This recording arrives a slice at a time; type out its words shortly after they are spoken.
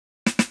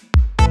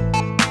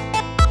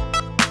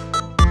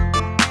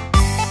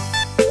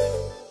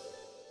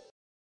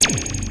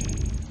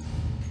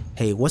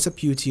Hey, what's up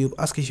YouTube?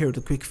 Oscar here with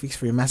a quick fix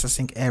for your master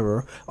sync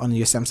error on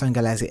your Samsung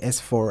Galaxy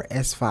S4,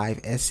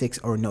 S5, S6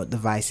 or Note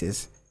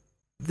devices.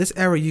 This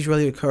error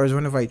usually occurs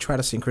whenever you try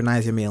to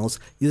synchronize your mails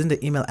using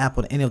the email app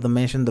on any of the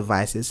mentioned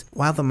devices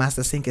while the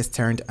master sync is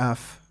turned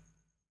off.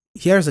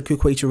 Here's a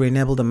quick way to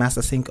re-enable the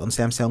master sync on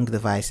Samsung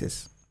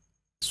devices.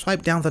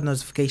 Swipe down the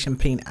notification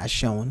pane as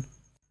shown.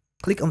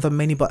 Click on the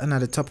menu button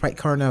at the top right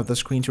corner of the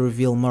screen to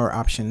reveal more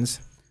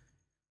options.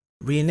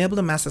 Re-enable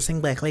the master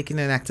sync by clicking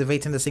and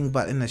activating the sync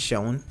button as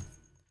shown.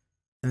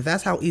 And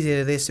that's how easy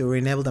it is to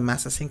re-enable the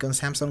master sync on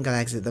Samsung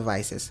Galaxy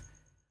devices.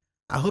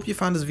 I hope you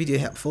found this video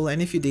helpful, and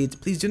if you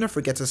did, please do not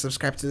forget to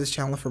subscribe to this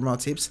channel for more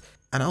tips,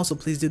 and also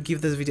please do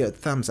give this video a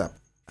thumbs up.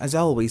 As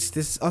always,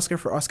 this is Oscar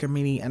for Oscar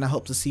Mini, and I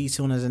hope to see you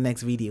soon in the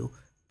next video.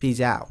 Peace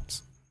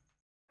out.